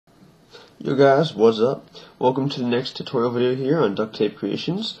Yo guys, what's up? Welcome to the next tutorial video here on Duct Tape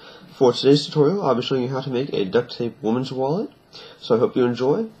Creations. For today's tutorial, I'll be showing you how to make a duct tape woman's wallet. So I hope you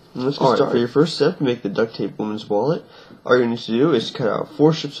enjoy. And let's get started. For your first step to make the duct tape woman's wallet, all you need to do is cut out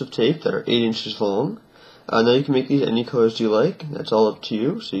 4 strips of tape that are 8 inches long. Now you can make these any colors you like. That's all up to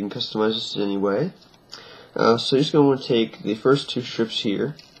you, so you can customize this in any way. So you're just going to want to take the first 2 strips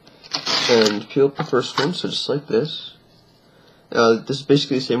here and peel up the first one, so just like this. This is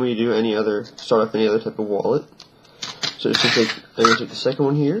basically the same way you do start off any other type of wallet. So just I'm going to take the second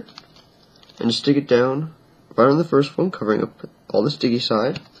one here and just stick it down right on the first one, covering up all the sticky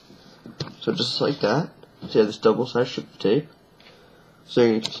side. So just like that. So you have this double-sided strip of tape. So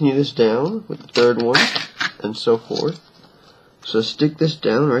you're going to continue this down with the third one, and so forth. So stick this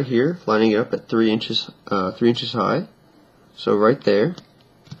down right here, lining it up at 3 inches high. So right there.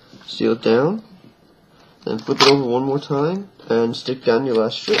 Seal it down. Then flip it over one more time and stick down your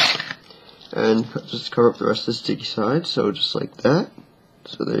last strip. And just cover up the rest of the sticky side, so just like that.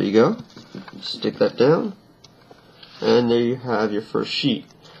 So there you go. Stick that down. And there you have your first sheet.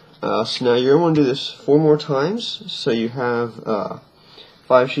 So now you're going to want to do this 4 more times, so you have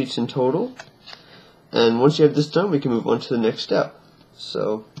 5 sheets in total. And once you have this done, we can move on to the next step.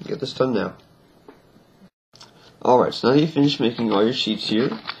 So get this done now. Alright, so now that you've finished making all your sheets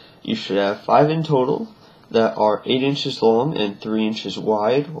here, you should have 5 in total that are 8 inches long and 3 inches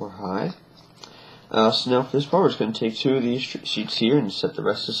wide or high. So now for this part, we're just going to take 2 of these sheets here and set the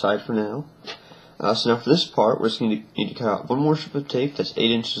rest aside for now. So now for this part, we're just going to need to cut out 1 more strip of tape that's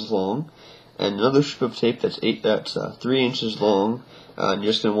 8 inches long, and another strip of tape that's 3 inches long. And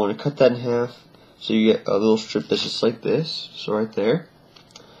you're just going to want to cut that in half, so you get a little strip that's just like this. So right there.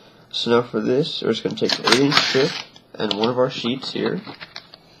 So now for this, we're just going to take the 8-inch strip and one of our sheets here,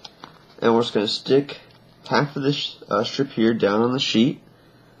 and we're just going to stick half of this strip here down on the sheet,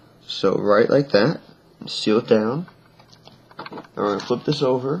 so right like that, and seal it down. And we're going to flip this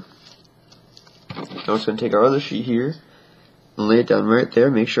over. Now we're just going to take our other sheet here and lay it down right there,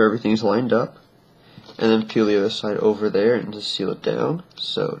 make sure everything's lined up, and then peel the other side over there and just seal it down,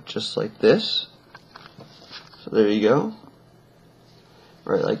 so just like this. So there you go,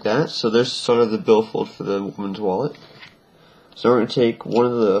 right like that. So there's sort of the billfold for the woman's wallet. So we're going to take one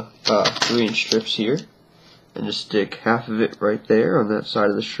of the 3-inch strips here and just stick half of it right there on that side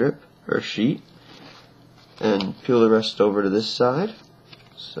of the strip or sheet, and peel the rest over to this side,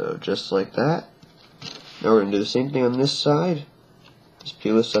 so just like that. Now we're going to do the same thing on this side. Just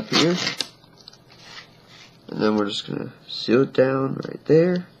peel this up here, and then we're just going to seal it down right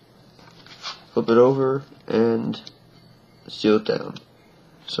there, flip it over and seal it down,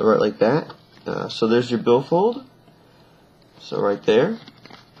 so right like that. So there's your billfold, so right there.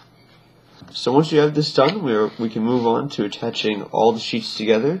 So once you have this done, we can move on to attaching all the sheets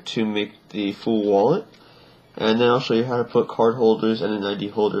together to make the full wallet. And then I'll show you how to put card holders and an ID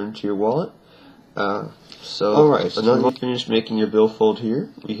holder into your wallet. Alright, so now that you've finished making your billfold here,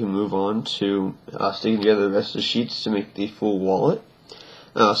 we can move on to sticking together the rest of the sheets to make the full wallet.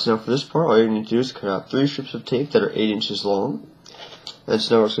 So now for this part, all you need to do is cut out 3 strips of tape that are 8 inches long. And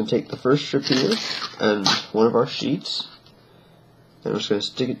so now we're just going to take the first strip here and one of our sheets, and we're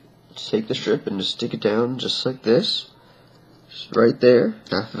just going to take the strip and just stick it down just like this, just right there,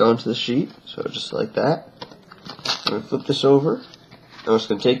 half it onto the sheet, so just like that. I'm going to flip this over, and we're just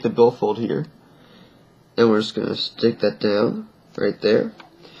going to take the billfold here, and we're just going to stick that down right there.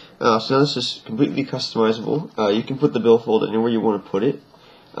 So now this is completely customizable. You can put the billfold anywhere you want to put it,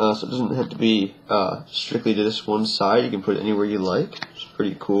 so it doesn't have to be strictly to this one side. You can put it anywhere you like. It's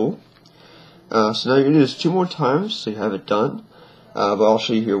pretty cool. So now you're going to do this 2 more times so you have it done. But I'll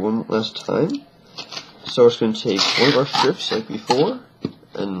show you here one last time. So we're just going to take one of our strips like before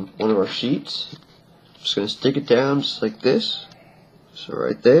and one of our sheets. Just going to stick it down just like this. So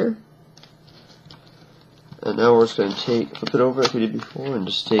right there. And now we're just going to flip it over like we did before and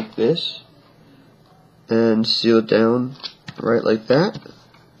just take this and seal it down right like that.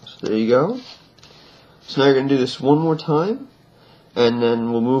 So there you go. So now you're going to do this one more time, and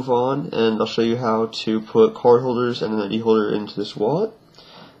then we'll move on and I'll show you how to put card holders and an ID holder into this wallet.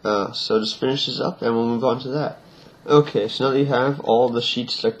 So just finish this up and we'll move on to that. Okay, so now that you have all the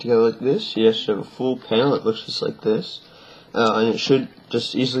sheets stuck together like this, you should have a full panel that looks just like this. And it should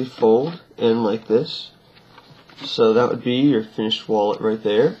just easily fold in like this. So that would be your finished wallet right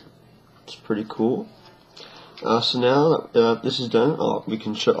there. It's pretty cool. So now that this is done,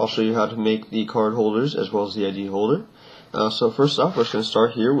 I'll show you how to make the card holders as well as the ID holder. So first off, we're just going to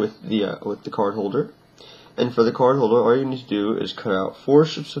start here with the card holder. And for the card holder, all you need to do is cut out 5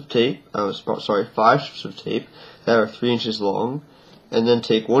 strips of tape that are 3 inches long, And then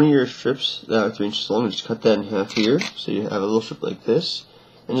take one of your strips that are 3 inches long and just cut that in half here, so you have a little strip like this.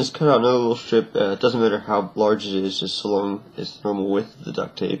 And just cut out another little strip. It doesn't matter how large it is, just so long as the normal width of the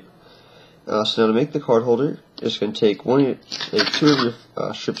duct tape. So now to make the card holder, you're just going to take two of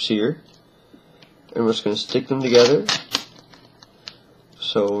your strips here, and we're just going to stick them together.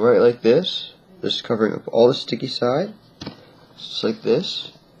 So right like this, just covering up all the sticky side, just like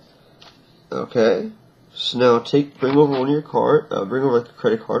this. Okay. So now bring over one of your bring over like a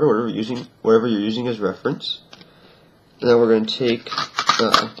credit card or whatever you're using as reference. And then we're going to take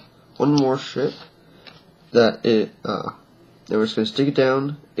one more strip then we're just going to stick it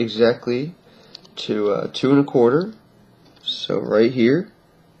down exactly to 2 1/4. So right here.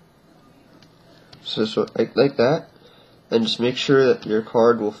 So like that. And just make sure that your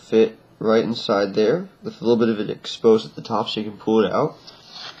card will fit right inside there with a little bit of it exposed at the top so you can pull it out.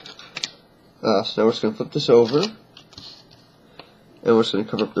 So now we're just going to flip this over, and we're just going to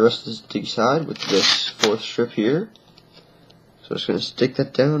cover up the rest of the sticky side with this 4th strip here. So we're just going to stick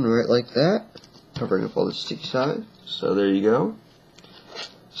that down right like that, covering up all the sticky side. So there you go.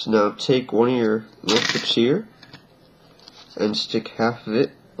 So now take one of your little strips here and stick half of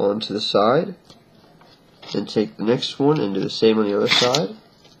it onto the side, and take the next one and do the same on the other side.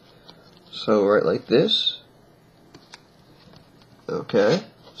 So right like this. Okay.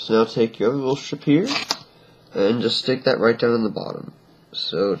 So now take your other little strip here and just stick that right down on the bottom.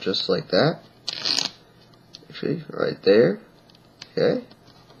 So just like that. Actually, right there. Okay.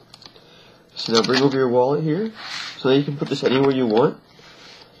 So now bring over your wallet here. So now you can put this anywhere you want.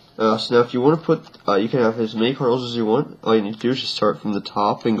 So now if you want to put, you can have as many card holders as you want. All you need to do is just start from the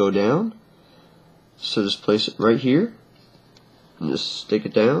top and go down. So just place it right here and just stick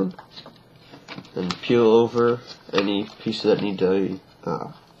it down and peel over any pieces that need to be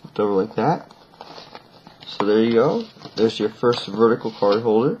flipped over like that. So there you go. There's your first vertical card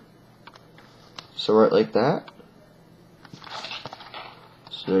holder. So right like that.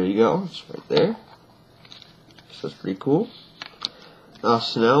 So there you go. It's right there. So it's pretty cool.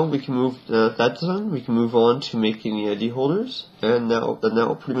 So now we can move. If that's done, we can move on to making the ID holders, and that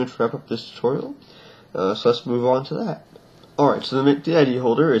will pretty much wrap up this tutorial. So let's move on to that. Alright, so to make the ID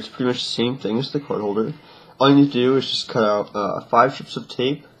holder, it's pretty much the same thing as the card holder. All you need to do is just cut out 5 strips of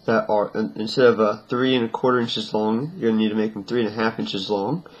tape that are, instead of 3 1/4 inches long, you're going to need to make them 3 1/2 inches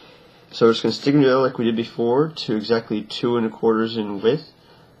long. So we're just going to stick them together like we did before to exactly 2 1/4 in width.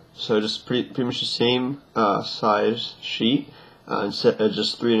 So just pretty much the same size sheet, instead of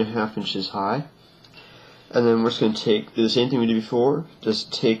just 3 1/2 inches high. And then we're just going to do the same thing we did before.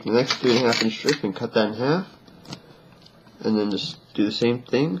 Just take the next 3 1/2 inch strip and cut that in half. And then just do the same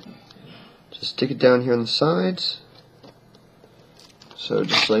thing. Just stick it down here on the sides. So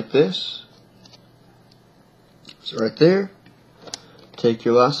just like this. So right there. Take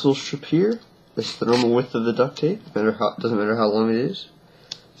your last little strip here. This is the normal width of the duct tape. Doesn't matter how long it is.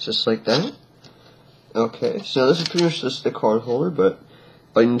 Just like that. Okay, so this is pretty much just the card holder, but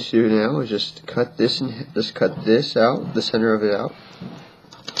all you need to do now is just cut this out, the center of it out.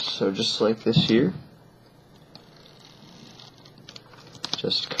 So just like this here.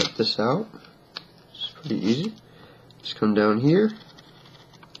 Just cut this out. It's pretty easy. Just come down here.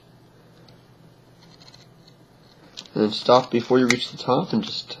 And then stop before you reach the top and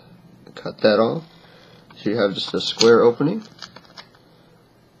just cut that off. So you have just a square opening.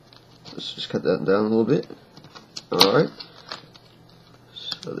 Let's just cut that down a little bit. Alright.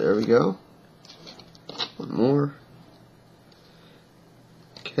 So there we go. One more.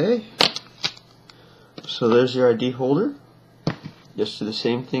 Okay. So there's your ID holder. Just do the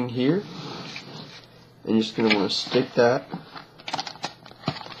same thing here. And you're just going to want to stick that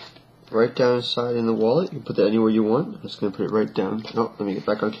right down inside in the wallet. You can put that anywhere you want. I'm just going to put it right down. Oh, let me get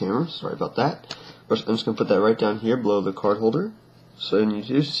back on camera. Sorry about that. I'm just going to put that right down here below the card holder. So you need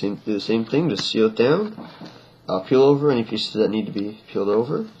to do the same thing. Just seal it down. Peel over any pieces that need to be peeled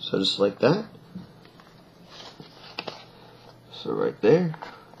over. So just like that. So right there.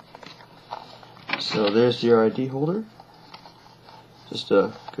 So there's your ID holder. Just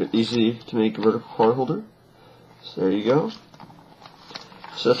a good, easy to make vertical card holder. So there you go.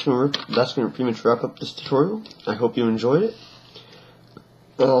 So that's gonna pretty much wrap up this tutorial. I hope you enjoyed it.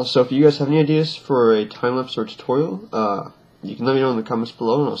 So if you guys have any ideas for a time lapse or tutorial, you can let me know in the comments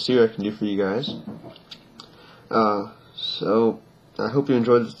below, and I'll see what I can do for you guys. So I hope you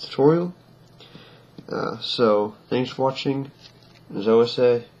enjoyed the tutorial. So thanks for watching. As I always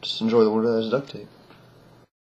say, just enjoy the wonder that is duct tape.